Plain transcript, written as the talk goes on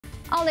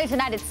All new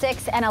tonight at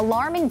 6, an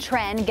alarming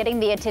trend getting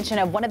the attention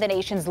of one of the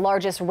nation's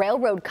largest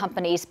railroad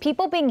companies,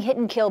 people being hit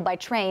and killed by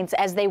trains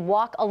as they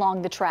walk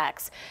along the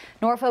tracks.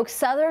 Norfolk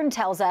Southern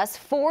tells us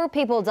 4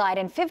 people died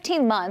in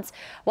 15 months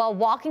while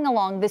walking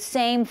along the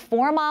same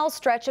 4-mile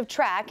stretch of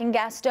track in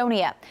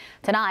Gastonia.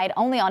 Tonight,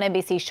 only on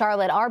NBC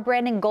Charlotte, our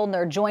Brandon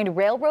Goldner joined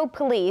railroad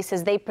police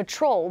as they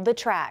patrolled the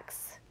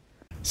tracks.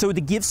 So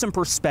to give some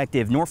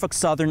perspective, Norfolk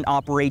Southern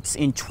operates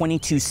in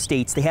 22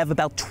 states. They have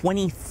about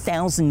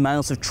 20,000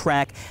 miles of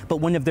track, but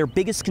one of their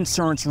biggest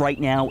concerns right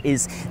now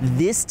is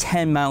this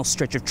 10-mile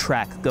stretch of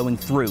track going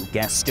through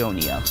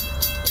Gastonia.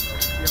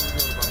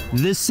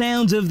 The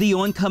sound of the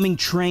oncoming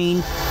train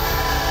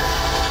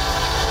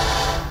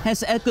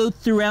has echoed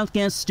throughout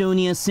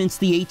Gastonia since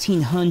the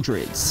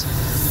 1800s.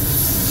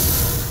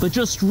 But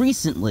just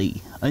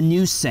recently, a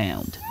new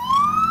sound.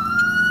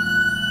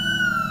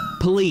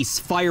 Police,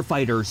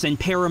 firefighters, and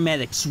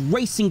paramedics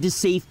racing to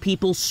save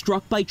people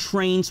struck by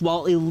trains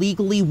while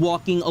illegally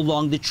walking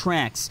along the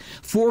tracks.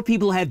 4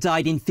 people have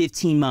died in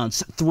 15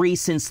 months, 3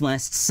 since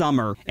last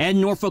summer.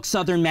 And Norfolk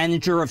Southern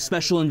Manager of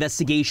Special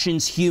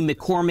Investigations, Hugh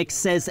McCormick,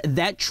 says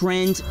that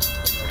trend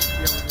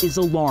is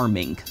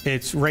alarming.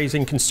 It's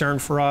raising concern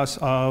for us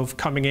of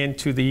coming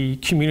into the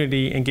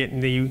community and getting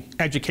the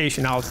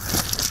education out.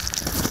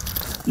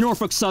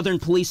 Norfolk Southern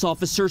police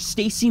officer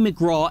Stacy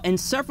McGraw and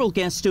several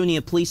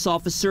Gastonia police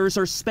officers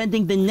are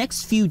spending the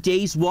next few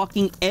days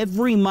walking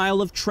every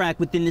mile of track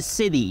within the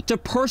city to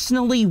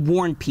personally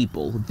warn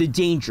people the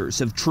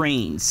dangers of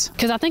trains.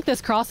 Because I think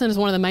this crossing is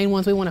one of the main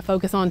ones we want to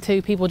focus on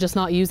too, people just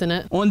not using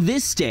it. On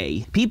this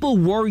day, people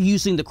were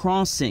using the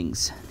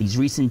crossings. These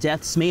recent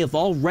deaths may have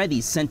already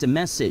sent a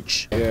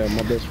message. Yeah,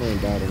 my best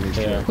friend died on this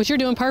track. Which you're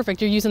doing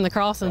perfect, you're using the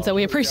crossing, so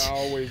we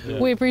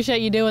appreciate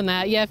you doing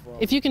that. Yeah,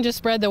 if you can just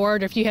spread the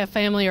word, or if you have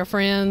family or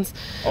friends.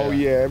 Oh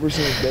yeah, ever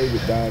since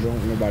David died,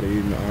 don't nobody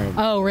even know.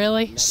 Oh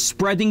really?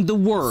 Spreading the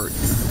word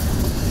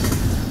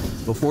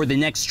before the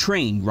next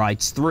train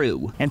rides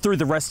through. And through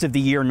the rest of the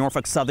year,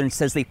 Norfolk Southern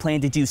says they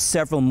plan to do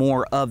several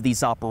more of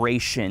these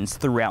operations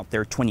throughout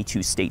their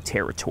 22-state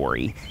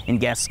territory. In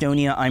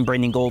Gastonia, I'm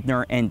Brandon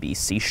Goldner,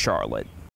 NBC Charlotte.